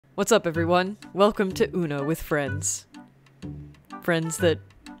What's up, everyone? Welcome to Uno with friends. Friends that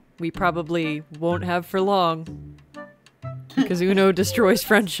we probably won't have for long. Because Uno destroys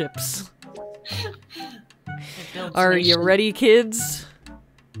friendships. Are you ready, kids?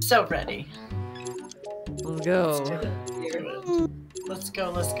 So ready. Let's go. Let's go,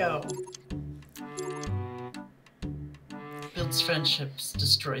 let's go. Builds friendships,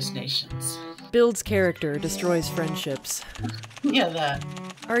 destroys nations. Builds character, destroys friendships. Yeah, that.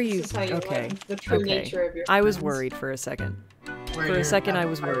 Are you okay? Okay. I was worried for a second. For a second, I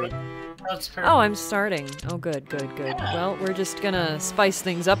was worried. Oh, I'm starting. Oh, good, good, good. Yeah. Well, we're just gonna spice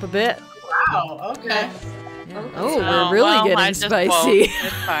things up a bit. Wow, okay. Yeah. Oh, we're really getting spicy.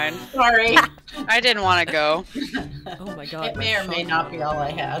 It's fine. Sorry. I didn't want to go. Oh my god. It may or may not be all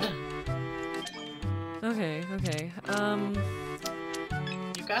I had. Okay, okay.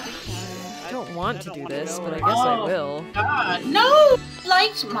 You got it? I don't want to do this, but I guess I will. God, no!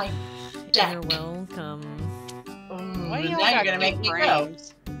 Light my deck. You're welcome. Why do you now you're gonna make me go.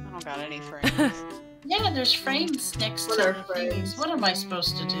 frames? I don't got any frames. Yeah, there's frames next What to are the frames? things. What am I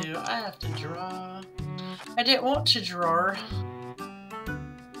supposed to do? I have to draw. I didn't want to draw.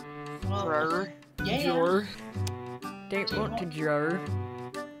 Well, Drawer. yeah. Drawer. Don't want to drawer.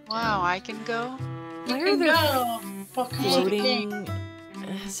 Wow, I can go? You Why are can there go. Welcome to the game. floating...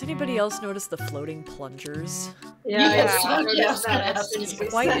 Has anybody else noticed the floating plungers? Yeah, Yes, I noticed yes, that yes. as soon as It's you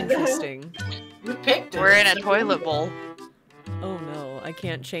quite said that. interesting. You picked it. We're in a So- toilet bowl. Oh no, I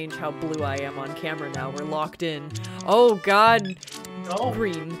can't change how blue I am on camera now. We're locked in. Oh god, Oh,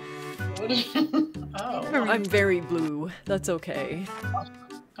 green. what do you... Oh. I'm very blue. That's okay.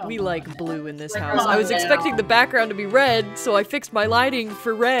 Come We on. like blue in this Like, house. come I was on now. expecting the background to be red, so I fixed my lighting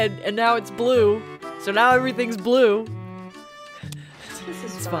for red, and now it's blue. So now everything's blue. This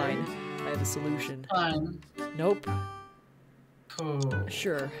is It's fine. I have a solution. Fun. Nope. Cool.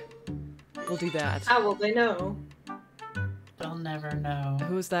 Sure. We'll do that. How will they know? They'll never know.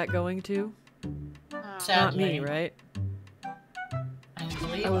 Who's that going to? Not Sadly, me, right? I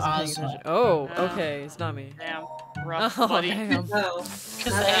believe I wasn't paying Ozma. attention. Oh, No. okay, it's not me. Damn. Rough, Oh, buddy. damn. No.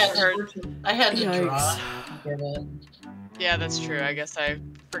 Because I had to, unfortunate. I had to draw Yikes. to get it. Yeah, that's true. I guess I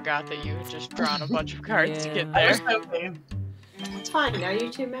forgot that you had just drawn a bunch of cards to get Yeah. I was there. hoping. It's fine, now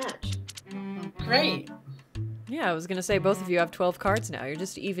you two match. Great. Yeah, I was gonna say both of you have 12 cards now. You're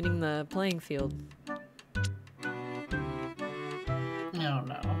just evening the playing field. No,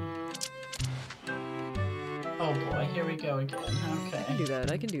 no. Oh boy, here we go again. I can do Okay.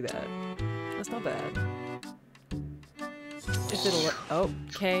 that. I can do that. That's not bad. If it'll. Oh,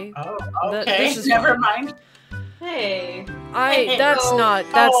 okay. Oh, That- okay. this is Never fine. mind. Hey. That's Oh,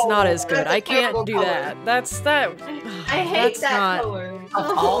 not as good. that's a I can't terrible do color. that. That's that. I hate That's that not. color.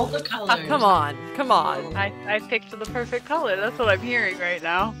 Of all the colors. Come on, come on. I picked the perfect color. That's what I'm hearing right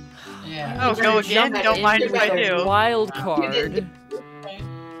now. Yeah. Oh, go again? jump Don't mind if I With a do. wild You card. did-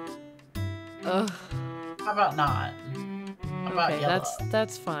 Ugh. How about not? How about Okay, yellow?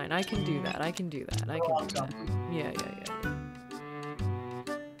 that's fine. I can do that. I can do that. I can do that. Welcome. Yeah, yeah, yeah.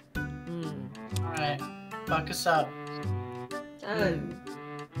 Mm. Alright. Fuck us up. No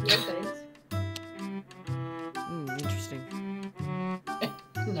thanks. Interesting.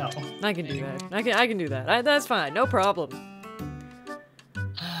 No. I can do that. I can do that. That's fine. No problem.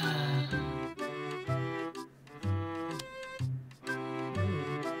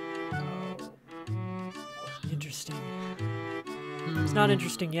 Interesting. It's not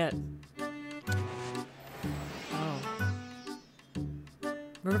interesting yet. Oh.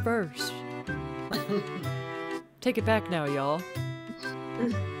 Reverse. Take it back now, y'all.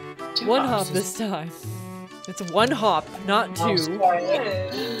 Two One hop hops. this time. It's one hop, not Oh, two. sorry.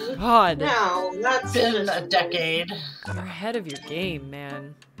 Yeah. God. Now, that's Been a decade. You're ahead of your game,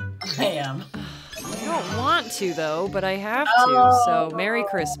 man. I am. I don't want to, though, but I have to, Oh. so Merry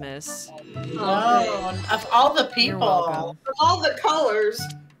Christmas. No. Of all the You're people. welcome. Of all the colors.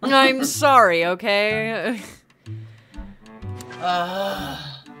 I'm sorry, okay?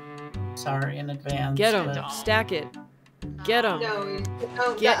 Sorry in advance. Get him. but- Stack it. Get him. No, you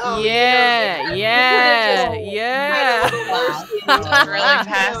don't Get, oh, yeah, you yeah, could've just yeah. kind of reversed it. Wow. Really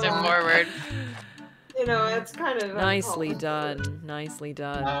passive No. forward. You know, it's kind of Nicely uncalled for. done. Nicely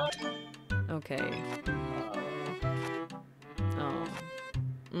done. Okay. Oh.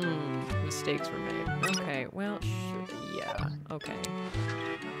 Mistakes were made. Okay, well, yeah. Okay.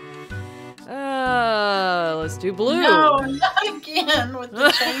 Let's do blue. No, not again with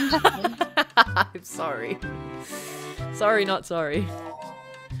the change. I'm sorry. Sorry, not sorry.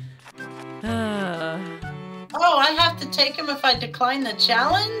 Oh, I have to take him if I decline the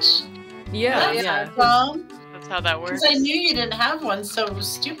challenge? Yeah, Yeah. yeah. Dumb. That's how that works. Because I knew you didn't have one, so it was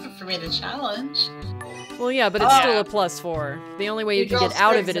stupid for me to challenge. Well, yeah, but it's still a +4. The only way you can draw get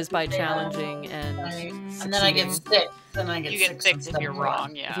out of six it is by if you fail. challenging and Right. And then I get succeeding. 6. Then I get You 6 get 6 if instead you're of wrong,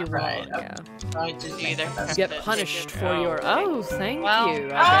 one. yeah. If you're Right, wrong, yeah. So I did You make either the best have Get to of it. punished take it- for your. right. Oh, thank Well, you,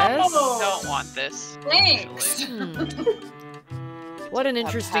 I guess. oh, Don't want this. Thanks. Hmm. What an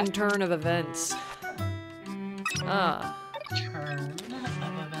interesting turn of events. Ah, Turn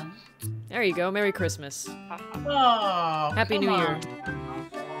of events. there you go. Merry Christmas. Oh, Happy come New Year. on.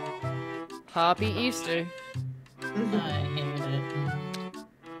 Happy Easter. I hate it.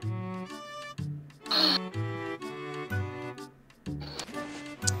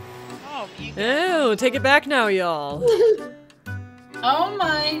 Oh, you Oh, take it back now, y'all. Oh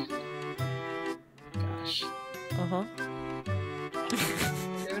my. Gosh. Uh-huh.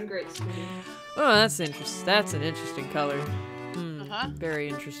 Doing great, Stevie. Oh, that's interesting. That's an interesting color. Hmm. Uh-huh. Very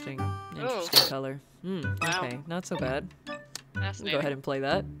interesting. Oh. Interesting color. Hmm. Wow. Okay, not so bad. We'll fascinating. go ahead and play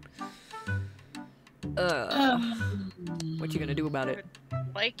that. What you gonna do about it?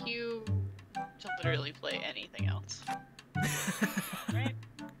 Like you to literally play anything else. Right?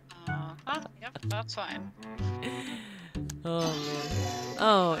 Yep, that's fine. Oh, Lord.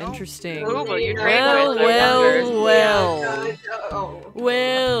 Oh, interesting. Ooh, well, you're Well, great with well, numbers. well. Oh.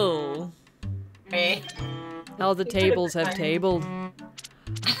 Well. Hey. How the tables have tabled.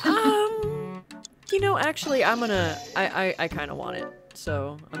 You know, actually, I'm gonna. I kind of want it,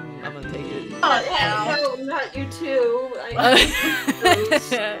 so I'm gonna take it. Oh, No, not you too.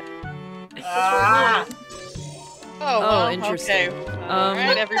 Ah. Oh, interesting. Okay.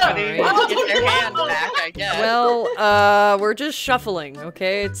 Alright, everybody, alright. get your hand back, I guess. Well, we're just shuffling,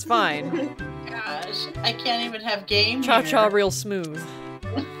 okay? It's fine. Gosh, I can't even have game Cha-cha here. real smooth.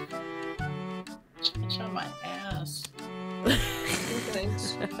 Cha-cha my ass.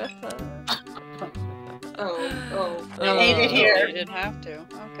 Thanks. Oh. I hate it here. You didn't have to.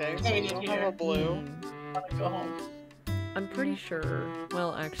 Okay, so Hate you it don't here. have a blue. I want to go home. I'm pretty sure.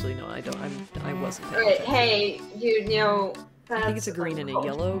 Well, actually, no, I don't. I wasn't. paying Alright, attention. hey, you know. I think it's a that's green and a uncalled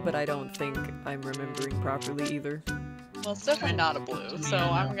yellow, but I don't think I'm remembering properly either. Well, it's definitely not a blue, so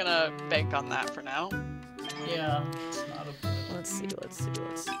I'm gonna bank on that for now. Yeah, it's not a blue. Let's see.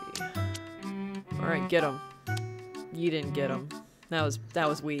 All right, get him. You didn't get him. That was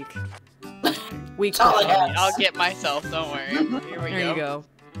weak. Weak all I performance. I'll get myself, don't worry. Here we There go.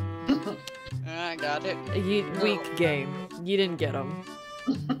 you go. I got it. Weak game. You didn't get him.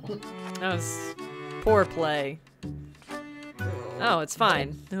 That was poor play. Oh, it's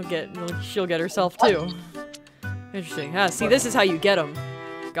fine. She'll get herself too. Interesting. Ah, see, this is how you get him.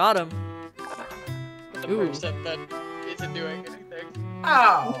 Got him. The Ooh. person that isn't doing anything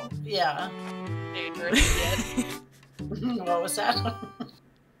Oh, yeah. dangerous yet. What was that?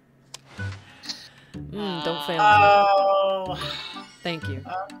 Don't fail me. Oh. Thank you.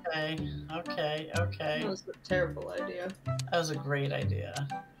 Okay. That was a terrible idea. That was a great idea.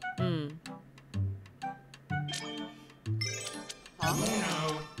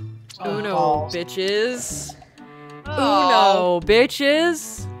 Uno, balls. bitches. Oh. Uno,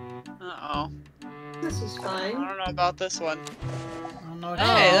 bitches. Uh-oh. This is I fine. don't know about this one. I don't know what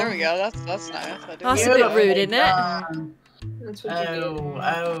Hey, to there we go. That's nice. I do That's a like bit that. rude, isn't it? That's what you do.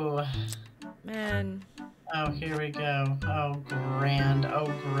 Oh. Man, Oh, here we go. Oh, grand.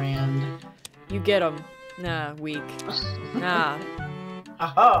 you get him. Nah, weak. Nah,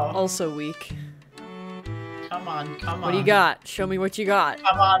 Oh, also weak. come on. What do you got? Show me what you got.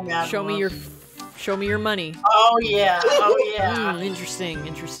 Come on, man. Show me your money. Oh, yeah. Interesting.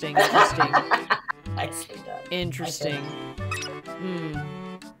 Nicely done. Interesting.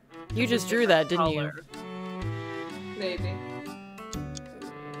 You just drew that, didn't you? Maybe.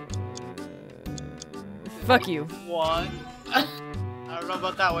 Fuck you. One. I don't know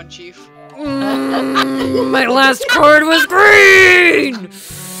about that one, Chief. My last card was green!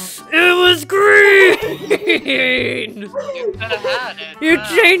 It was green! You could have had it. You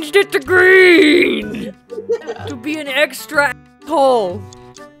changed it to green! To be an extra asshole!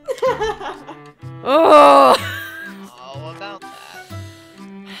 Oh! All about that.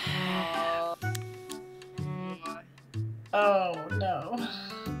 Oh, no.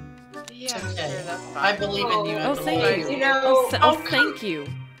 Yeah, Okay. sure, that's fine. I believe in you. Oh, thank you. You know. Thank you.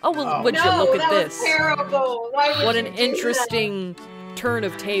 Oh, well, Oh. would you No, look that at this? was terrible. Why would What you an do that? interesting turn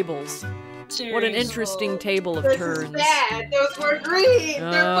of tables. What an Seriously. interesting table of This turns. is bad. Those were green.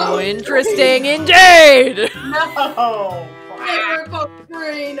 They're Oh, both interesting indeed! No! Green. They were both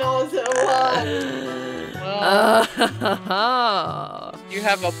green all at once. Well, you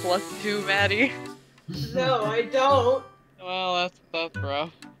have a +2, Maddie. No, I don't. Well, that's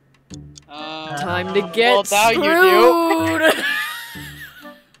rough. Time to get now you do. screwed!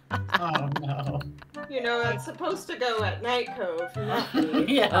 Oh no. You know, it's supposed to go at Night Cove, not me.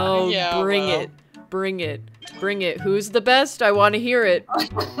 Yeah. Oh, Yeah, bring well. it. Bring it. Bring it. Who's the best? I want to hear it.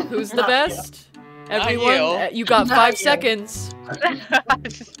 Who's the Not best? Not Everyone, you. you got Not 5 you. seconds. You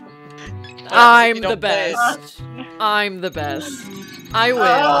I'm the don't play it. best. I'm the best. I win.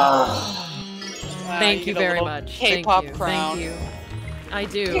 Oh, Thank you get a very little much. K-pop Thank you. crown. Thank you. I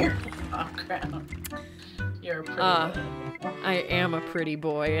do. you're a crown. You're a pretty Ah. boy. I am a pretty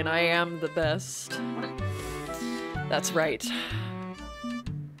boy, and I am the best. That's right.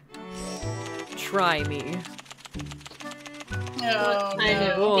 Try me. Oh, kind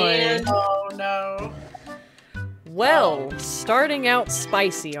of no. boy. Oh no. Well, starting out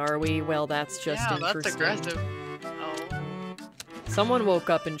spicy, are we? Well, that's just Yeah, interesting. that's aggressive. Oh. Someone woke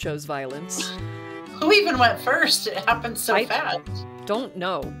up and chose violence. Who even went first? It happened so I- fast. Don't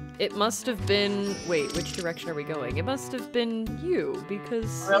know. It must have been... Wait, which direction are we going? It must have been you,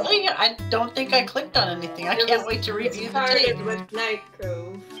 because... Really? I don't think I clicked on anything. I It can't was- wait to it review the started tape. with Night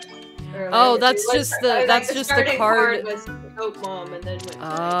Cove. Or, Oh, like, that's it was- just the- like, that's just the starting card- was Oat Mom and then went to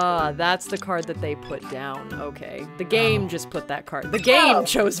Ah, that's the card that they put down. Okay. The game just put that card. The game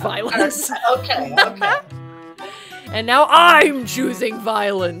chose violence. Okay, okay. And now I'm choosing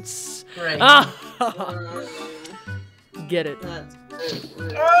violence. Great. Ah! Night Cove. Get it. That's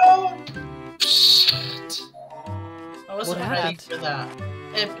good. Oh! Shit. I wasn't What ready happened? for that.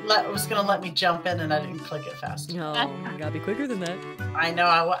 It was gonna let me jump in and I didn't click it fast. No, you gotta be quicker than that. I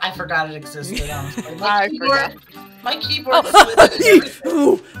know, I forgot it existed, honestly. I forgot. My keyboard was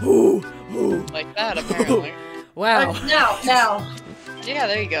Oh! Ooh, ooh, ooh. Like that, apparently. Wow. Now. Yeah,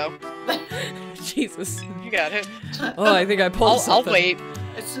 there you go. Jesus. You got it. Oh, I think I pulled I'll something. wait.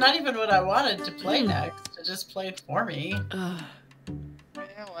 It's not even what I wanted to play next. It just played for me. Ah,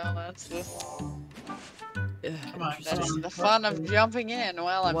 Yeah, well, that's the Come on, that's interesting. the fun of jumping in.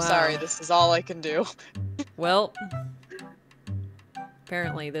 Well, I'm Wow. sorry, this is all I can do. Well,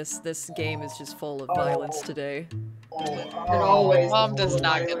 apparently this game is just full of violence today. It always Mom does is.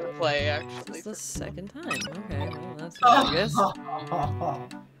 not get to play, actually. It's the second time. Okay, well, that's good, I guess.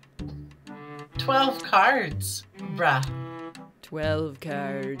 12 cards, bruh. 12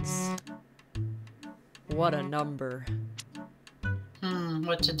 cards. What a number.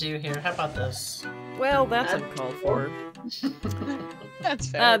 What to do here? How about this? Well, that's uncalled for. That's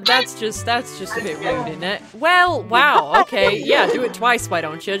fair. That's just a bit rude, isn't it? Well, wow. Okay, yeah, do it twice. Why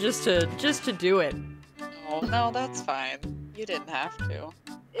don't you? Just to do it. Oh, no, that's fine. You didn't have to.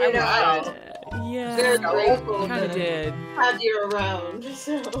 You know, Wow. I'm Yeah, very grateful kind of to did. have you around.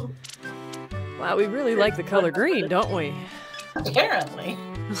 So Wow, we really like the color green, don't we? Apparently.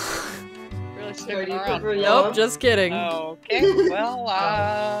 Really do sticking you around. prefer yellow? Nope, just kidding. Okay, well,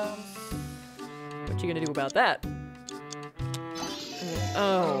 What you gonna do about that?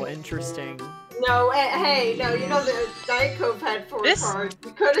 Oh, interesting. No, hey, no, you know the Night Cove had 4 This cards.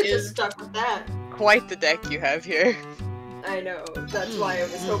 You could have is- just stuck with that. quite the deck you have here. I know. That's why I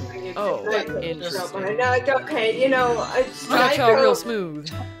was hoping you'd Oh, Night Cove interesting. show, but no, okay, you know, it's Got Night y'all real Cove, smooth.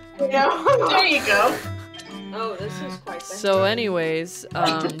 you know. There you go. Oh, this is quite the So anyways,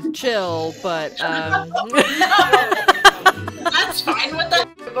 chill, but, That's fine. What the?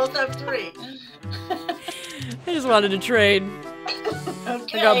 We both have 3. I just wanted to trade.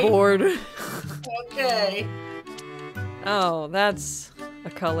 Okay. I got bored. Okay. Oh, that's a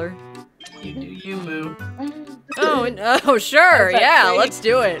color. You do you, boo. Oh, oh, sure, Is that yeah, great? let's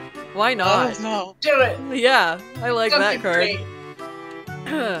do it. Why not? Oh, no. Do it. Yeah, I like that Something card. great.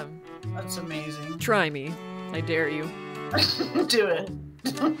 That's amazing. Try me. I dare you. Do it.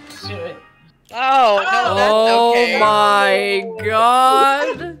 Do it. Oh, no, that's Oh okay. my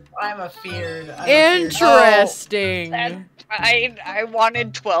god! I'm afeard. Interesting. That- I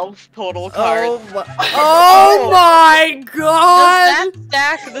wanted 12 total cards. Oh my god! Does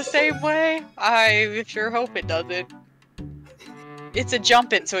that stack the same way? I sure hope it doesn't. It's a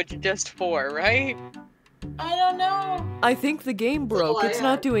jump in, so it's just 4, right? I don't know. I think the game broke. It's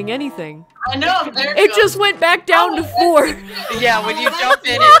not doing anything. I know. There It goes. just went back down to 4. Yeah, when you jump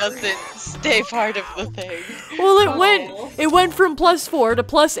in, it doesn't stay part of the thing. Well, it went from +4 to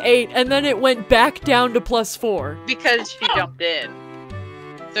 +8, and then it went back down to +4. Because she jumped in.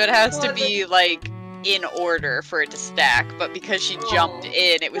 So it has to be, like, in order for it to stack, but because she jumped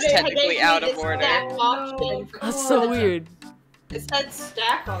in, it was technically out of order. That's so weird. It said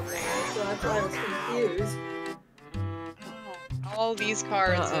stack on there, so that's why I was confused. All these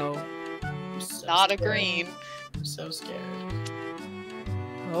cards, Uh-oh. I'm so not a scared. green. I'm so scared.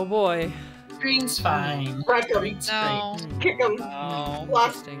 Oh boy. Green's fine. Wreck 'em. Green's No. Kick 'em. No.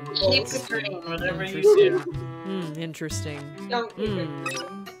 Interesting. great. Keep the green, whatever you do. Interesting. Don't keep it.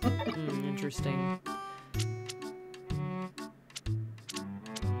 Interesting.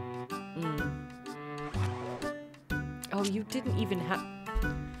 Oh, you didn't even have.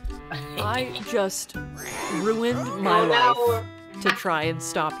 I just ruined my life to try and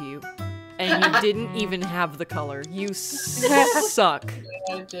stop you. And you didn't even have the color. You suck.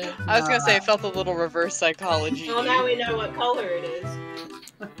 I did I was gonna say, it not. felt a little reverse psychology. Well, now we know what color it is.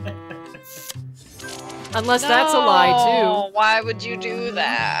 Unless that's a lie, Why would you do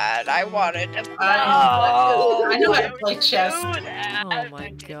that? I wanted to. I know how to play chess. too. Oh my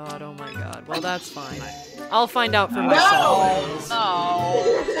god, oh my god. Well, that's fine. I'll find out for myself. No.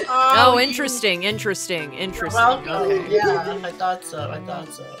 Oh, interesting. Welcome. Okay. Yeah, I thought so.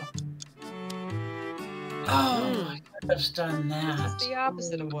 Oh, I could have done that. It's the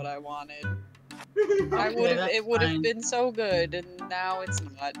opposite of what I wanted. Okay, It would have fine. been so good, and now it's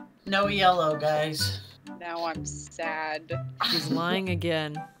not. No yellow, guys. Now I'm sad. He's lying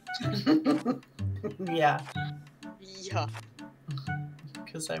again. Yeah, Yeah.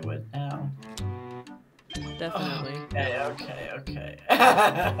 because I would now. Definitely. Okay.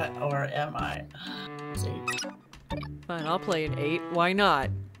 Or am I? Let's see. Fine, I'll play an 8. Why not?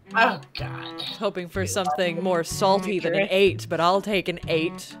 Oh, God. Hoping for something more salty than an 8, but I'll take an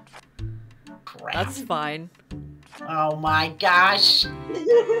 8. Crap. That's fine. Oh, my gosh.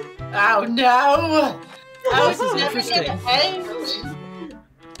 Oh, no. I was This is never interesting. gonna end.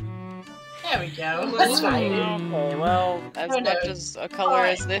 There we go. That's fine. Okay, well, as Oh, no. much as a color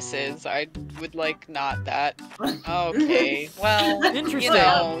as this is, I would like not that. Okay, well, Interesting. you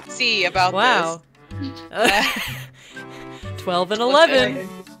know, see about Wow. this. 12 and 11.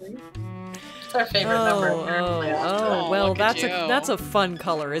 It's our favorite number. Oh, well, look at that's you. a fun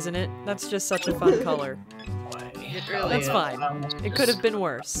color, isn't it? That's just such a fun color. It really That's is. fine. It could have been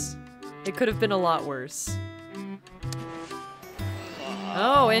worse. It could have been a lot worse.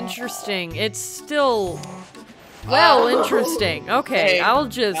 Oh, interesting. It's still interesting. Okay, Hey, I'll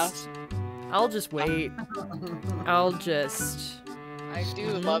just wait. I do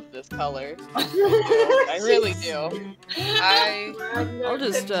love this color. I really do. I'll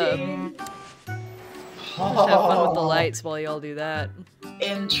just have fun with the lights while y'all do that.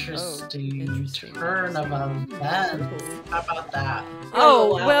 Interesting. Oh, interesting. Turn of events. How about that?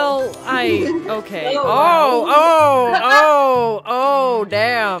 Oh, wow. well, okay. Oh, Oh,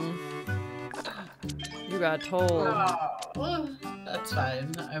 damn. You got told. Oh, that's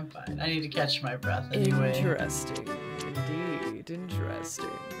fine. I'm fine. I need to catch my breath anyway. Interesting. Indeed. Interesting.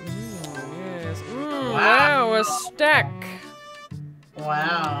 Yes. Wow. Wow, a stack.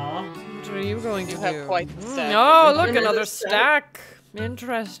 Wow. What are you going to You do? have quite the stack. Oh, look, Another another stack. stack.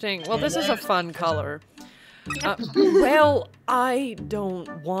 Interesting. Well, this is a fun color. Well, I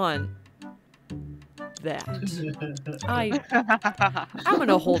don't want that. I'm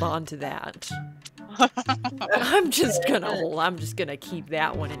gonna hold on to that. I'm just gonna keep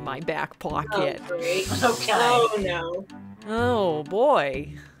that one in my back Oh, pocket. great. Okay. Oh, no. Oh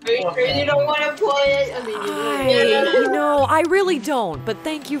boy. Are you sure you don't want to play it? I mean, I really don't, but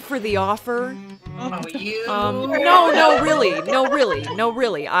thank you for the offer. Oh, you. No, really.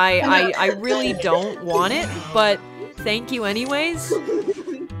 I really don't want it, but thank you anyways.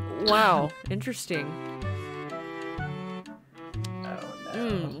 Wow, interesting. Oh,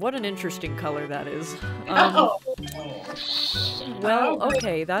 no. What an interesting color that is. Oh. Well,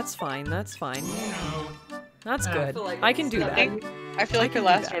 okay, that's fine. That's good. feel like I can do it's that. I feel like can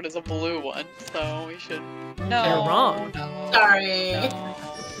your do last that. one is a blue one, so we should. No, You're wrong. No, Sorry.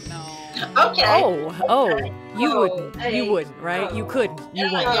 no. Okay. Oh, you Oh, wouldn't. hey. You wouldn't, right? You couldn't. You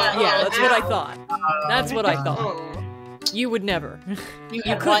Yeah, wouldn't. yeah, Yeah, that's what I ow. thought. That's what I thought. Oh. You would never. You you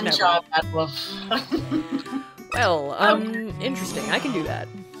had could one never. job at Wolf. Well, interesting. I can do that.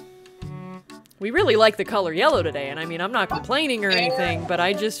 We really like the color yellow today, and I mean, I'm not complaining or anything, but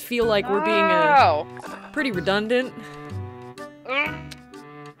I just feel like we're being Ow. pretty redundant.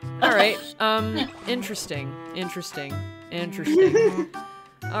 All right. Interesting.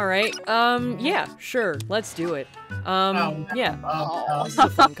 All right. Yeah, sure. Let's do it. Yeah. Oh, This is a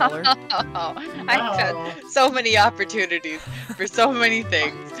fun color. I've had so many opportunities for so many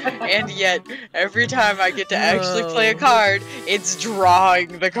things, and yet every time I get to actually play a card, it's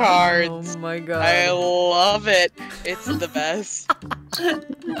drawing the cards. Oh my god. I love it. It's the best.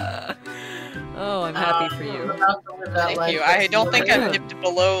 Oh, I'm happy for you. Thank you. I don't think I've dipped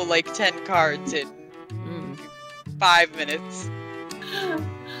below like 10 cards in 5 minutes.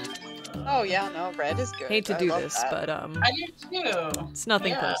 Oh yeah, no, red is good. Hate to I do love this, that. but I did too. it's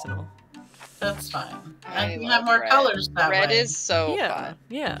nothing Yeah. personal. That's fine. I You love have more red. colors that Red way. is so Yeah, fun.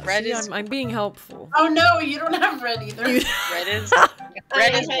 yeah. Red See, is- I'm being helpful. Oh no, you don't have red either. You, Red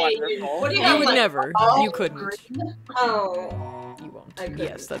is wonderful. What do you you have, would like, never. all You couldn't. green? Oh. You won't. I couldn't.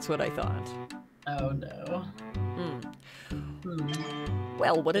 Yes, that's what I thought. Oh no. Hmm. Hmm.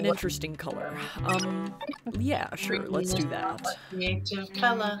 Well, what an interesting color. Yeah, sure, let's do that. Creative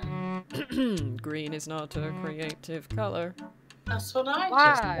color. Green is not a creative color. That's what I just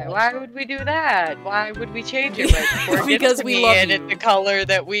Why? said. Why would we do that? Why would we change it right before it Because gets to we me love and you. it's the color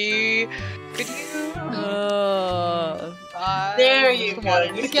that we could use? There you go.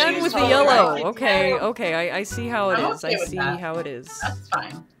 wanted to Again choose with the color. yellow. Right. Okay, okay, I see how it I'm is. okay I with see that. how it is. That's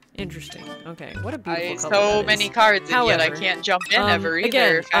fine. Interesting. Okay, what a I beautiful color so that many is. cards and yet I However, can't jump in ever either.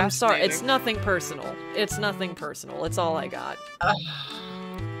 Again, I'm sorry. It's Fascinating. nothing personal. It's nothing personal. It's all I got.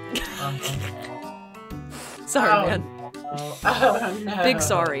 Sorry, Oh, man. Oh no. Big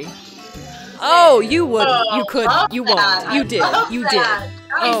sorry. Oh, you would. You could. love You won't. that. You I did. love You that. did.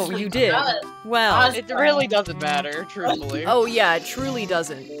 Oh, Nicely you did. done. Well. It really doesn't matter, truthfully. Oh yeah, it truly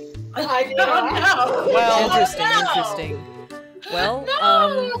doesn't. I don't know. Well, Interesting. no. Interesting. Well,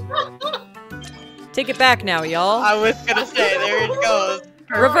 No. take it back now, y'all. I was gonna say, there it goes.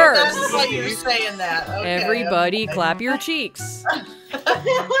 Reverse. That's why you're saying that. Okay, Everybody, okay. clap your cheeks.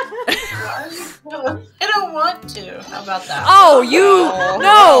 I don't want to. How about that? Oh, you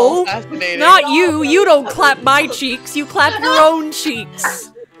no, Fascinating. not you. You don't clap my cheeks. You clap your own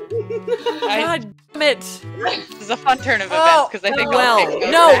cheeks. God damn it. This is a fun turn of Oh, events because I think well, I'll take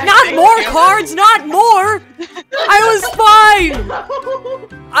those no, back. not Thank more you. cards, not more. I was fine.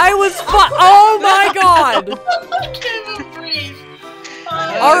 I was fine. Oh my God. I can't even breathe.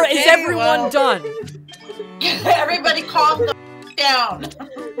 Is Okay, everyone well. done? Everybody calm the down.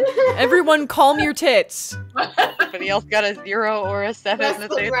 Everyone, calm your tits. Anybody else got a 0 or a 7 That's that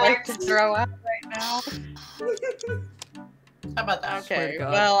the they'd like to Rex. throw out right now? How about that? Swear Okay, to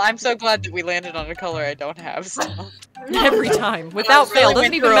God. well, I'm so glad that we landed on a color I don't have, so. Every time, without really fail. Doesn't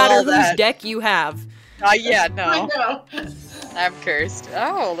went even through matter all whose that. deck you have. Yeah, I no. know. I'm cursed.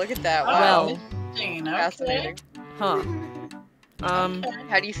 Oh, look at that. Oh, Wow. Well. Interesting, okay. Fascinating. Huh. Okay.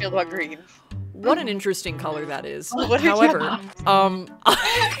 How do you feel about green? What an interesting color that is. What did you However,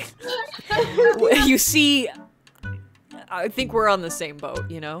 you see, I think we're on the same boat,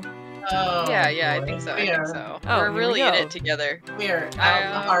 you know? Oh, Yeah, I boy. think so. We I are, think so. Oh, We're here we really in go. it together. we're out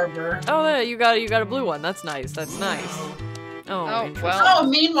in the harbor. Oh, there, you got a blue one. That's nice. That's nice. Oh, Oh, interesting. well. Oh,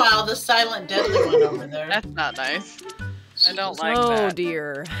 meanwhile, the silent deadly one over there. That's not nice. I don't like oh that.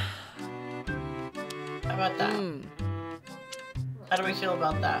 dear. How about that? Hmm. How do we feel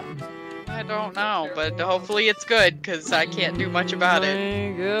about that? I don't know, but hopefully it's good, because I can't do much about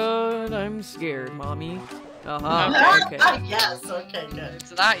it. My God, I'm scared, mommy. Uh-huh. Okay. Yes, okay, good.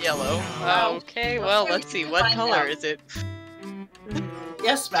 It's not yellow. Okay, well, let's see. What Find color out. is it?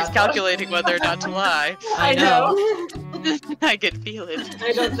 Yes, She's Matt. calculating whether or not to lie. I know. I can feel it.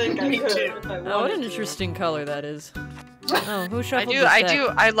 I don't think I Me could. too. If I Oh, what wanted an to. interesting color that is. Oh, who I shuffled do, this I deck? do,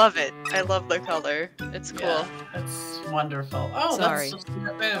 I love it. I love the color. It's cool. Yeah, that's wonderful. Oh, Sorry. that's a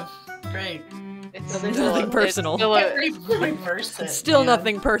smart move. Great. It's Nothing still, Nothing personal. It's still, a, Reverse it. It's still man.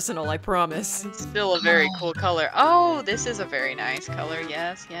 nothing personal, I promise. it's still a very cool color. Oh, this is a very nice color.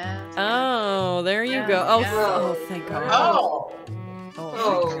 Yes, yes. Oh, there you Yeah, go. Oh, yeah. oh, thank God. Oh. Oh,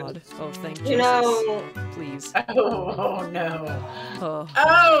 Oh. thank God. Oh, thank Jesus. You know, Please. Oh, no. Oh,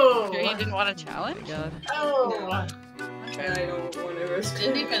 Oh. Sure you didn't want a challenge? God. Oh. I don't want to risk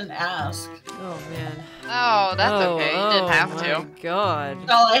Didn't it. even ask. Oh, man. Oh, that's oh, okay. You didn't have my to. God.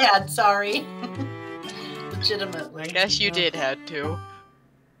 That's all I had, sorry. Legitimately. I guess you did have to.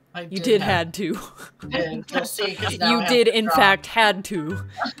 I You did had to. did. You'll see, 'cause now I You have did, to in draw. fact, had to.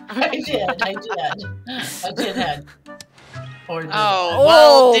 I did had. Or did Oh, Oh,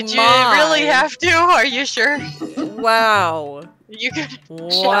 well, did you my. really have to? Are you sure? Wow. You could.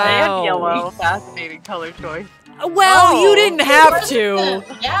 Wow. And yellow. Fascinating color choice. Well, you Oh. didn't have to.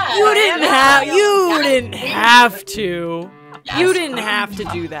 Yeah. You didn't have. You didn't have to. Yes. You didn't have to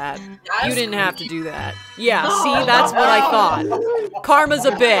do that. Yes. You didn't have to do that. Yeah, see, that's what I thought. Karma's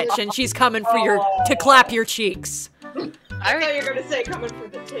a bitch, and she's coming for to clap your cheeks. I thought you were gonna say coming for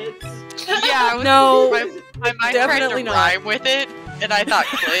the tits. Yeah, I was, No, my mind definitely tried to not. rhyme with it, and I thought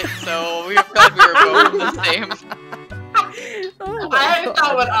clit, so we were glad we were both the same. Oh my I God.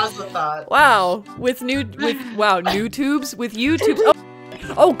 thought what Ozza thought. Wow, with new tubes, with YouTube's.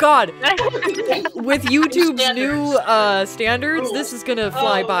 Oh God, with YouTube's new standards, this is gonna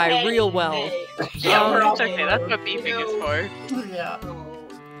fly Oh, by hey, real well. hey. Yeah, we're all It's okay, that's what beeping You is know- for. Yeah.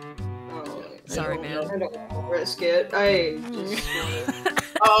 Oh, Sorry, I man. I don't want to risk it. I just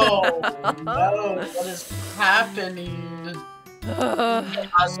want Oh no! What is happening?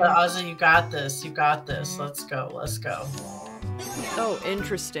 Ozzy, you got this. You got this. Let's go. Let's go. Oh,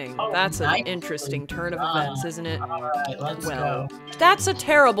 interesting. Oh, That's an nicely interesting turn of done. events, isn't it? All right, let's Well, go. that's a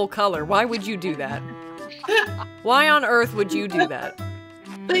terrible color. Why would you do that? Why on earth would you do that?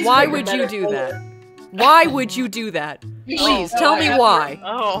 Please Why pick a would you better do color. that? Why would you do that? You Please, should tell know. me I have why.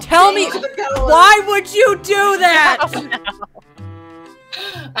 Oh. Tell me, Change the color. why would you do that?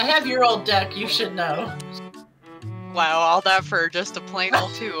 I have your old deck. You should know. Wow, all that for just a plain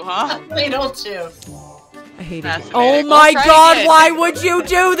old 2, huh? Plain old 2. I hate it. Fascinating. Oh We'll my try god, again. why would you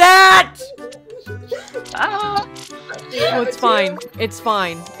do that? Ah. Oh, it's fine. It's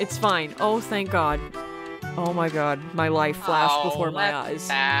fine. It's fine. Oh, thank god. Oh my god, my life flashed Oh, before my that's eyes.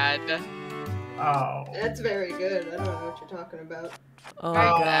 Bad. Oh. That's very good. I don't know what you're talking about. Oh Very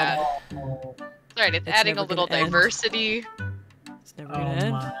god. bad. Oh, Alright, it's It's adding a never little gonna end. diversity It's never gonna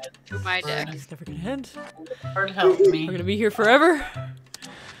end. my. to my deck. It's never gonna end. Lord help me. We're gonna be here forever.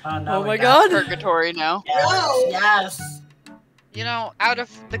 Oh, no, Oh we my got god. Purgatory now. Yes. No. Yes. You know, out of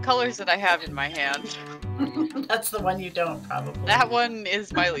the colors that I have in my hand, That's the one you don't probably. that one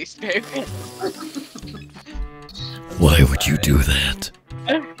is my least favorite. Why would you do that?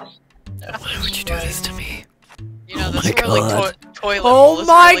 Why Would you do this to me? You know, Oh this my really God. toilet Oh bowl is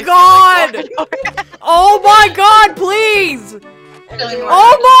my really God! feeling like Oh my god, please!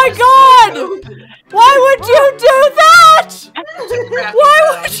 Oh my god! Why would you do that?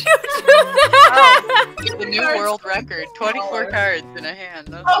 Why would you do that? the new world record. 24 cards in a hand.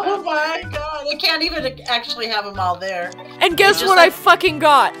 That's Oh fast. my god! I can't even actually have them all there. And guess Just what like- I fucking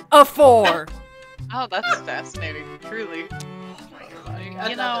got? A 4. Oh, that's fascinating. Truly.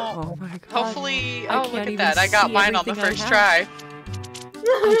 You know, Oh my god. hopefully. I Oh, can't look at even that. I got see mine on the everything I first have. try.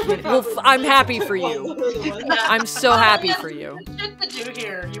 I can't- well, I'm happy for you. I'm so happy for you. Shit to do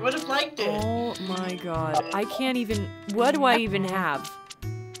here. You would have liked it. Oh my god. I can't even. What do I even have?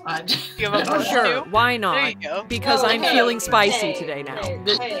 You have a plus Sure, two? why There not? you go. Because No, I'm hey, feeling spicy hey, today now. Hey,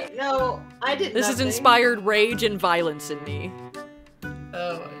 Th- hey, no, I did This has nothing. inspired rage and violence in me.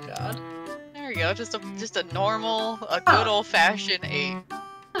 Oh my god. There you go. Just a normal, a good old fashioned 8.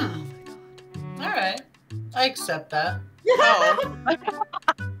 Alright. I accept that. Oh,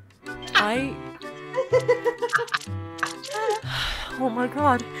 I. Oh my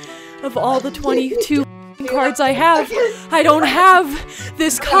god. Of all the 22 cards I have, I don't have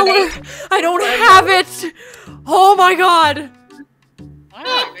this color. I don't have it. Oh my god.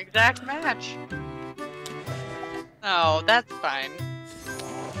 wow, an exact match. Oh, that's fine.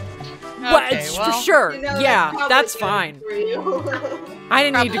 What? Okay, well, Sure. You know, Yeah, probably that's good fine. for you. I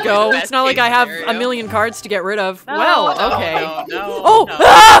didn't need to Probably go. the It's best not like I case have scenario. a million cards to get rid of. No, Well, no, okay. No, no, Oh! no.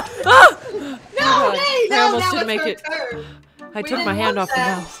 Ah! Ah! No, God, hey, I no, almost that didn't was make her it. turn. I We took my didn't hand want off the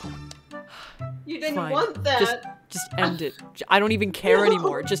that. mouth. You didn't Fine. want that. Just end it. I don't even care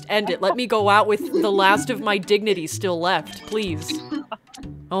anymore. Just end it. Let me go out with the last of my dignity still left, please.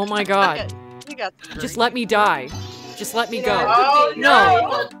 Oh my god. You got the Just drink. let me die. Just let me You go. know, Oh, it could be no. very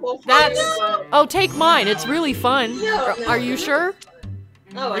helpful for That's- you, but- Oh, take mine. It's really fun. No, Are you sure?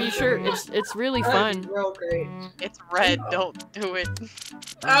 Oh, Are you sure? It's really That'd be fun. real great. It's red. Don't do it.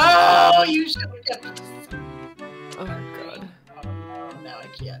 Oh, you should have kept this. Oh god. Oh no, now I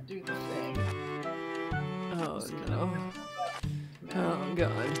can't do the thing. Oh no. Oh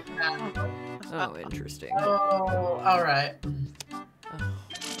god. Oh, interesting. Oh, alright.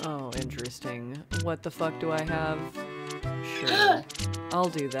 Oh, interesting. What the fuck do I have? Sure. I'll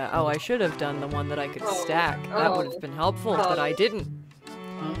do that. Oh, I should have done the one that I could Oh. stack. That would Oh. have been helpful, but I didn't.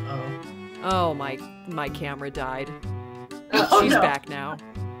 Uh-oh. Oh, my camera died. Oh, She's no. back now.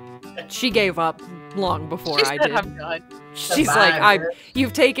 She gave up long before She I said did. I'm done. She's like, Survivor.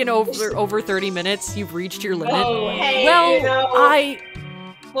 you've taken over 30 minutes. You've reached your limit. Oh, hey, Well, you know, I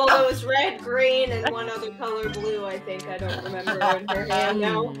well, it was red, green, and one other color blue, I think. I don't remember in her hand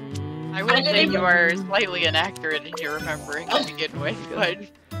now. I would I say didn't you even- are slightly inaccurate in your remembering to begin with, but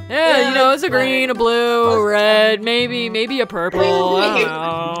Yeah, you know, it's a Yeah, green, a blue, a red, maybe a purple. I don't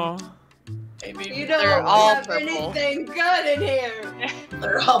know. Maybe You They're don't all have purple. anything good in here.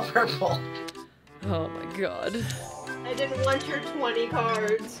 they're all purple. Oh my god. I didn't want your 20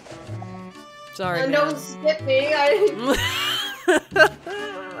 cards. Sorry, And man. don't skip me.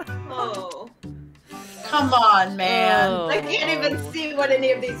 Oh. Come on, man. Oh. I can't even see what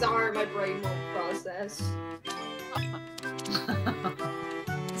any of these are. My brain won't process.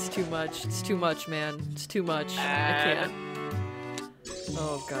 It's too much. It's too much, man. It's too much. I can't.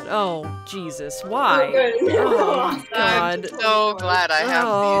 Oh god. Oh, Jesus. Why? Oh, good. Oh I'm god. so glad I have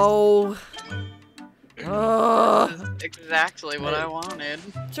Oh. Oh, This is exactly what I wanted.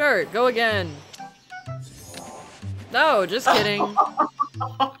 sure, go again. No, just kidding.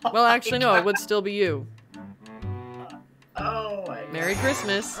 Well, actually, no, it would still be you. Oh my Merry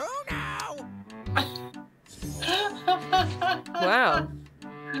Christmas. god. Wow.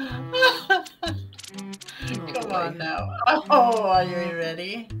 Come on now. Oh, are you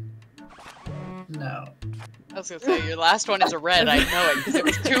ready? No. I was gonna say, your last one is a red, I know it, because it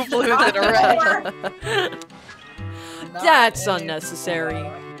was 2 blues and a red. That's unnecessary.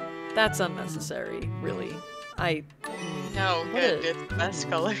 That's unnecessary, really. No, What good, a- it's the best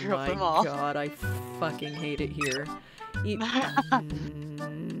color Oh of them my all. god, I fucking hate it here.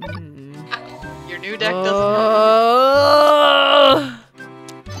 Your new deck doesn't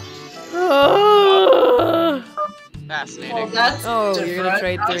Fascinating. Well, that's Oh, you're gonna different.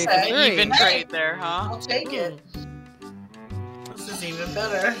 trade 3 for Okay. 3. Even trade there, huh? I'll take it. This is even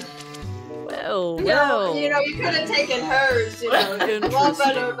better. Well, You well. know, you could have taken hers, you know, one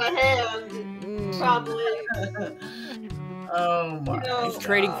better of a hand, probably. Oh my You know, He's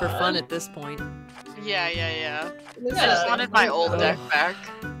trading for fun at this point. Yeah. I This just is- wanted my old deck back.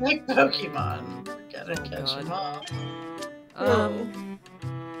 Like Pokemon. Gotta Oh, catch God. them all.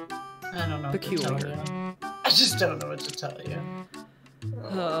 I don't know what to tell Peculiar. you. I just don't know what to tell you.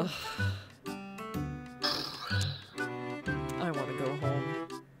 I want to go home.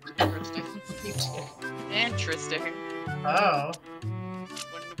 You too. Interesting. Oh.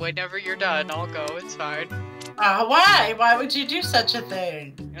 Whenever you're done, I'll go. It's fine. Why? Why would you do such a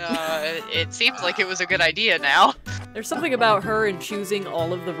thing? It seems like it was a good idea now. There's something about her and choosing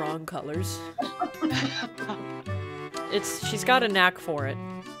all of the wrong colors. She's got a knack for it.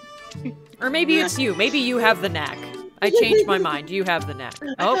 Or maybe it's you. Maybe you have the knack. I changed my mind. You have the knack.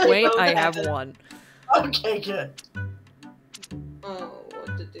 Oh, wait, I have one. Okay, good. Oh,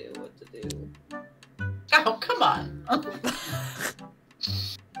 what to do, what to do. Oh, come on.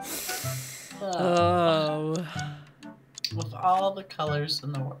 Oh. With all the colors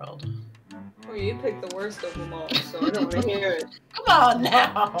in the world. Well, you picked the worst of them all, so I don't want to hear it. Come on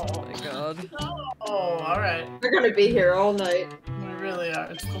now. Oh my god. Oh, alright. We're gonna be here all night. We really are.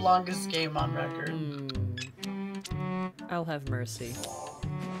 It's the longest game on record. I'll have mercy.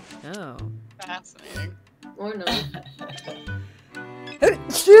 Oh. Fascinating. Or not.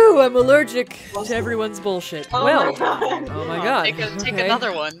 Shoo! I'm allergic to everyone's bullshit. Oh Well, my god. oh my god. Take Okay.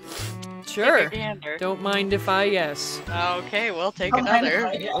 another one. Sure. Take a gander. Don't mind if I yes. Okay, we'll take Oh my another.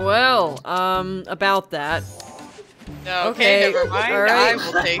 God. Well, about that. No, Okay, okay, never mind. alright. I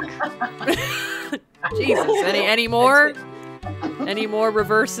will take. Jesus, any more? Any more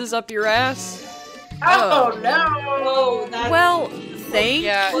reverses up your ass? Oh, no! Oh, that's Well, thank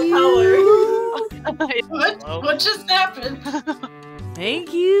Yeah. what color? What just happened?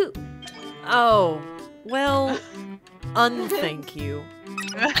 Thank you. Oh, well, unthank you.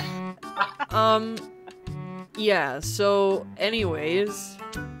 Yeah, so anyways.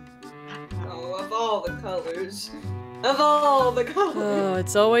 Oh, of all the colors. Of all the colors. Oh,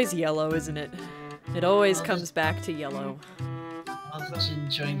 it's always yellow, isn't it? It always comes back to yellow. All the gin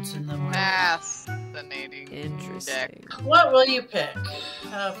joints in the world. Fascinating. Interesting. What will you pick?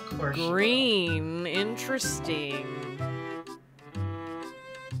 Of course. you will. Green. Interesting.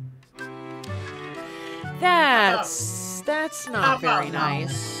 That's not very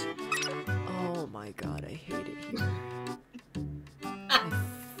nice. Oh my god, I hate it here. I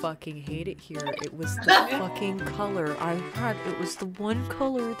fucking hate it here. It was the fucking color I had. It was the one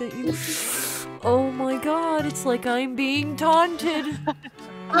color that you... Oh my god, it's like I'm being taunted.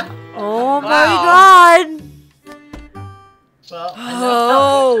 Oh my god. Well, I know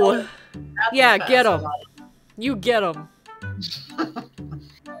Oh. how Yeah, pass get a 'em. lot. You get them.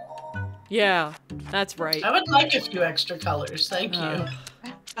 Yeah, that's right. I would like a few extra colors, thank you.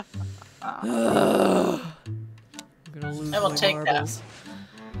 I'm gonna lose I will my take that. marbles.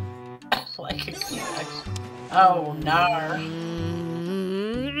 Like a few extra. Oh, nar.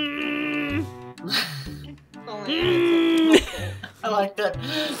 Mm. I like that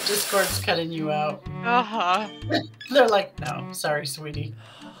Discord's cutting you out. Uh-huh. They're like, no, sorry, sweetie.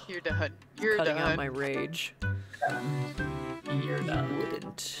 You're done. You're Cutting done. out my rage. You're You done.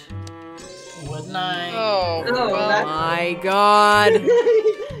 wouldn't. Wouldn't I? Oh, Oh, well, that- My god.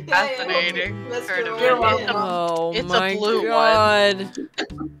 fascinating. Mr. Heard of You're it. welcome. Oh It's a my blue one. god.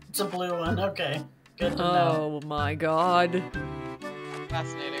 It's a blue one. Okay. Good to know. Oh my god.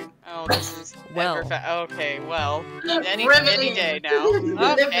 Fascinating. Oh, this is Well. okay, well. Any Riveting. day now.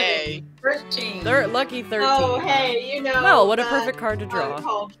 Okay. 13. Lucky 13. Oh, hey, you know. Well, what a that perfect card to draw.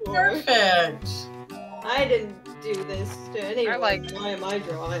 uncalled for. Perfect. I didn't do this to anyone. Why am I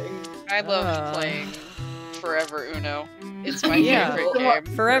drawing? I love playing Forever Uno. It's my Yeah. favorite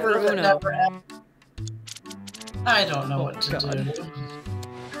game. Forever Uno. I don't know what to do.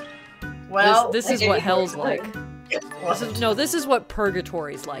 Well, this is what hell's like. This is what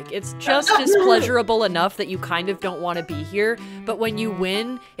purgatory's like. It's just as pleasurable enough that you kind of don't want to be here, but when you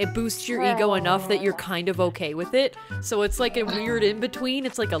win, it boosts your ego enough that you're kind of okay with it. So it's like a weird in-between.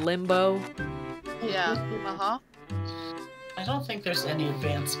 It's like a limbo. Yeah, I don't think there's any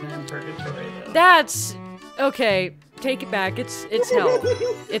advancement in purgatory, though. That's... okay, take it back. It's hell.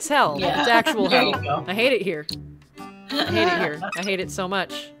 It's hell. Yeah. It's actual There hell. you go. I hate it here. I hate it here. I hate it so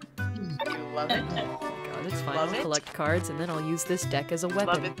much. You love it. God, it's fine. Love I'll it. collect cards and then I'll use this deck as a weapon.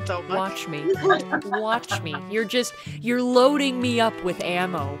 Love it so much. Watch me. Watch me. You're loading me up with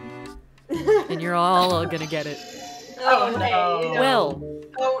ammo. And you're all gonna get it. Oh, no. hey, you know. Well.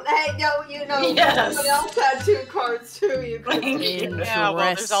 Oh, hey, no, you know. Yes. Somebody else had 2 cards too. You could. Yeah, well,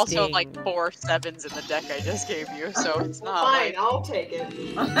 there's also like Interesting. 4 7s in the deck I just gave you, so it's not Fine, like... I'll take it.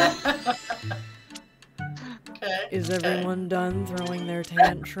 Okay. Is everyone done throwing their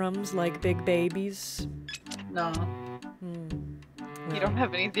tantrums like big babies? No. You don't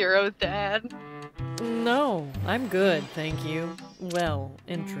have any zeros to add? No, I'm good, thank you. Well,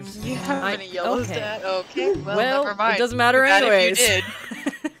 interesting. You have any yellows to add? Okay, well, never mind. it doesn't matter Too bad anyways. If you did.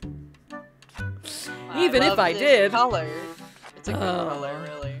 Even if love I this did. Color. It's a good Oh. color,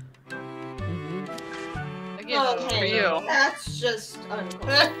 really. Again, Oh, for hey, you. that's just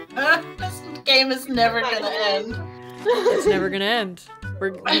uncalled. This game is never gonna end. It's never gonna end.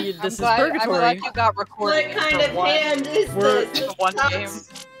 This is I'm purgatory. glad you got recorded What kind of one, hand is We're- this? for one game.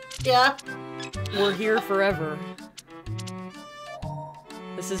 Yeah. We're here forever.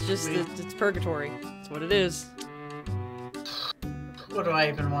 This is just, it's purgatory. It's what it is. What do I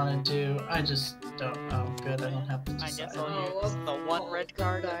even want to do? I just don't know. Good, I don't have to I decide. guess I'll use the one red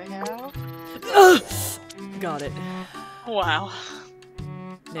card I have. Got it. Wow.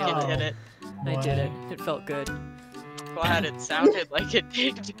 Nailed Oh. You did it. I did it. It felt good. Glad it sounded like it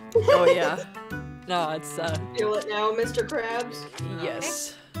did. Oh yeah. No, it's Feel it now, Mr. Krabs?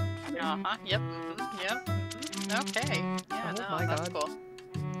 yes. Uh-huh, yep, yep. Okay. Yeah, Oh no, my that's God. cool.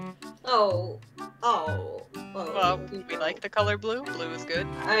 Oh. Well, we like the color blue. Blue is good.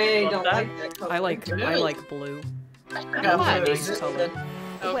 I love don't that. like that color. I like blue. I Come forgot on, blue nice existed.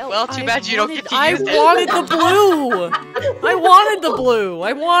 Oh, well, too bad you don't get to I use it. wanted the blue! I wanted the blue!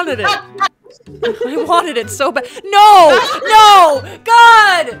 I wanted it! I wanted it so bad. No! No!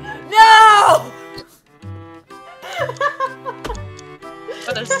 God! No!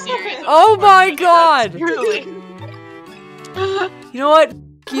 What a series of Oh my unfortunate God! events, Really. You know what?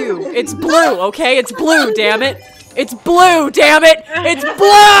 F you. It's blue, okay? It's blue, damn it! It's blue, damn it! It's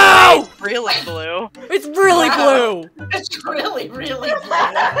blue! It's really blue. It's really Wow. blue! It's really, really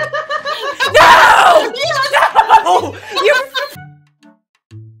blue. No! No! You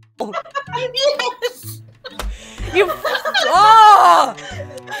Yes! You oh!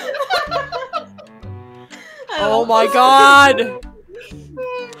 Oh my God!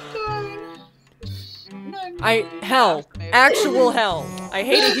 Hell. Actual hell. I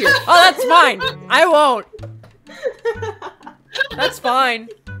hate it here. Oh, that's fine. I won't. That's fine.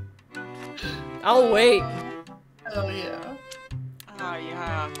 I'll wait. Oh yeah. Oh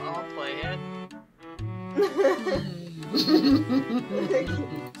yeah, I'll play it.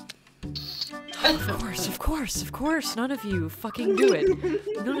 Of course. None of you fucking do it.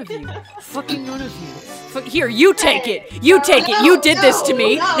 None of you. Fucking none of you. Here, you take it. You take it. You did this to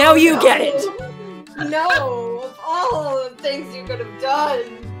me. Now you get it. No, of all the things you could have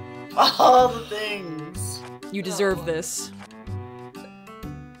done. All the things. You deserve this.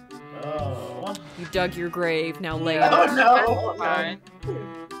 Oh. You dug your grave. Now lay in Oh it. no. Fine.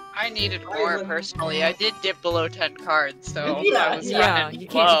 I needed more personally. I did dip below 10 cards, so Yeah, I was Yeah, running you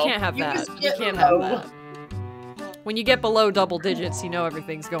low. can't have You that. just You get can't have low. that. When you get below double digits, you know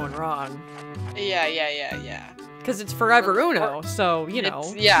everything's going wrong. Yeah. Because it's forever Uno, so, you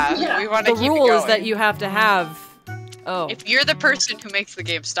know. Yeah, we want The to keep rule it is that going. you have to have... Oh. If you're the person who makes the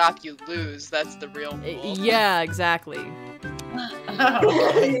game stop, you lose. That's the real rule. Yeah, exactly.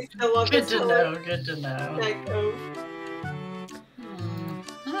 Okay. I love Good this to color. know. Good to know. Night coat.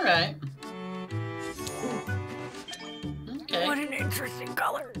 All right. Okay. What an interesting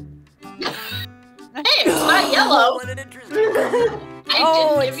color. Hey, it's not yellow. What an interesting color. I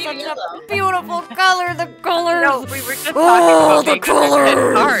didn't it's give you such yellow. a beautiful color. The colors. No, we were just talking Oh, about the making the 10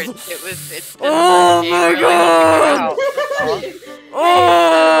 colors! cards. It's been Oh a game my really God! figured out,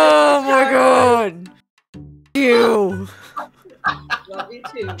 Oh my God. You. Love Me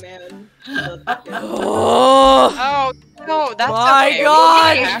too, man. Oh, Oh, no, that's My okay.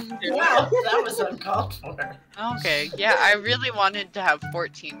 God. We didn't have to. Wow, that was uncalled for. Okay, yeah, I really wanted to have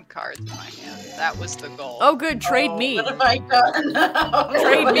 14 cards in my hand. That was the goal. oh, good. Trade Oh, me. What have I done?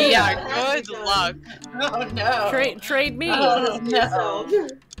 Trade What me. have I Yeah, good luck. done? Oh no. Trade me. Oh no. Yourself.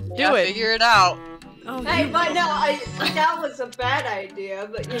 Yeah, it. figure it out. Oh, Hey, you- but no, that was a bad idea,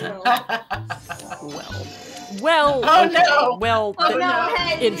 but you know. well. Oh, okay. no. Well, Oh th- no,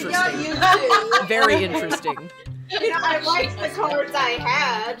 hey, Interesting. not you too. very interesting. You know, I liked the cards I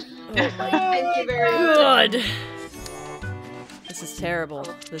had. Thank you very much. Good. This is terrible.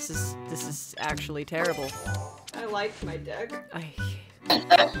 This is actually terrible. I liked my deck.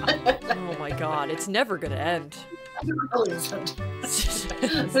 Oh my god, it's never gonna end. Really isn't.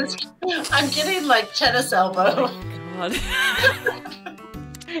 I'm getting like tennis elbow. God.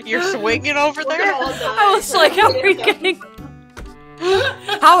 You're swinging over We're there? gonna all die. I was like, how are you getting?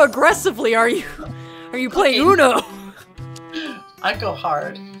 How aggressively are you? Are you playing Uno? I go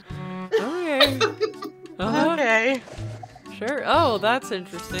hard. Okay. Uh-huh. Okay. Sure. Oh, that's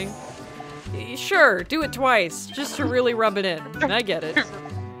interesting. Sure, do it twice, just to really rub it in. I get it.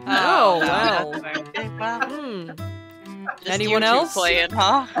 Oh, wow. Okay, well, Hmm. just Anyone you two else? playing,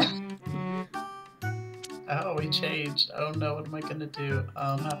 huh? Oh, we changed. Oh no, what am I gonna do?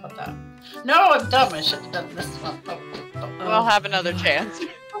 How about that? No, I'm dumb. I should have done this one. Oh. We'll have another chance.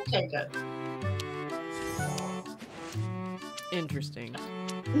 Okay, good. Interesting.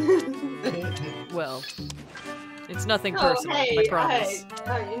 Well, it's nothing Oh, personal, hey, I promise.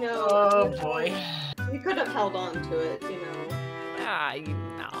 you know, Oh boy. we could have held on to it, you know. Ah, you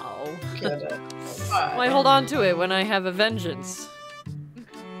know. Good. Why hold on to it when I have a vengeance?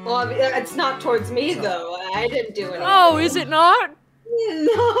 Well, I mean, it's not towards me though. I didn't do anything. Oh, is it not?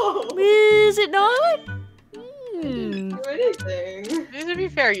 No. Is it not? I didn't do anything. To be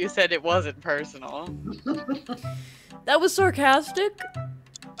fair, you said it wasn't personal. That was sarcastic?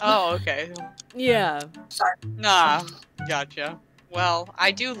 Oh, okay. Yeah. Nah, gotcha. Well,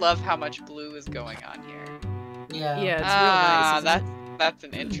 I do love how much blue is going on here. Yeah. Yeah, it's real nice. isn't it? That's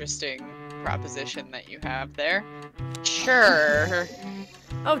an interesting proposition that you have there. Sure.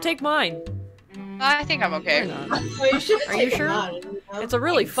 Oh, take mine. I think I'm Why okay. not? Well, you should Are you sure? It's a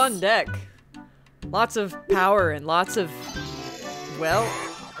really fun deck. Lots of power and lots of... Well,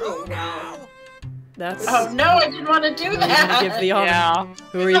 Oh, wow. that's... Oh no, I didn't want to do Who are you gonna that. give the honor? Yeah.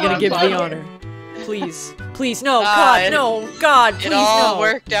 Who are you gonna I'm give the fine. honor? Please. Please, no, Ah, God, it- no, God, please, It all no.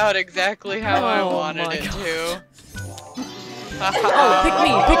 worked out exactly how I Oh wanted my it gosh. to. Oh, pick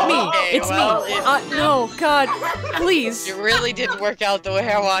me, pick me. Okay, It's well, me. No, God, please. It really didn't work out the way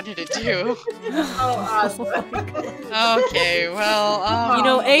I wanted it to. Oh, awesome. Okay, well, You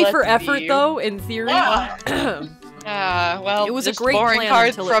know, A for let's effort, see. though, in theory. Yeah. Well, It was a just great boring plan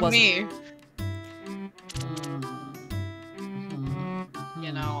cards until it from wasn't. me.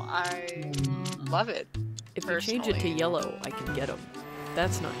 You know, I love it. If you change it to personally. yellow, I can get them.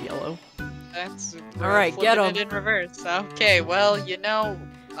 That's not yellow. That's All right, get flipping 'em. it in reverse. Okay, well, you know,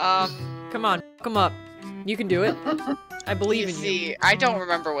 Come on, come up. You can do it. I believe you in you. see, I don't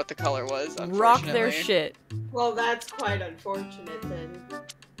remember what the color was. Rock their unfortunately. shit. Well, that's quite unfortunate then.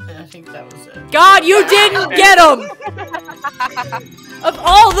 I think that was it. God, you didn't get them! Of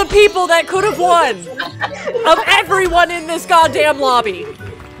all the people that could have won! Of everyone in this goddamn lobby!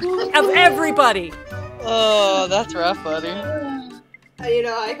 Of everybody! Oh, that's rough, buddy. You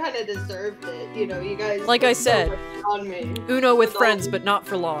know, I kind of deserved it. You know, you guys. Like I put so said. much on me. Uno with friends, but not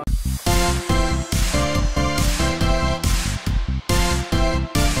for long.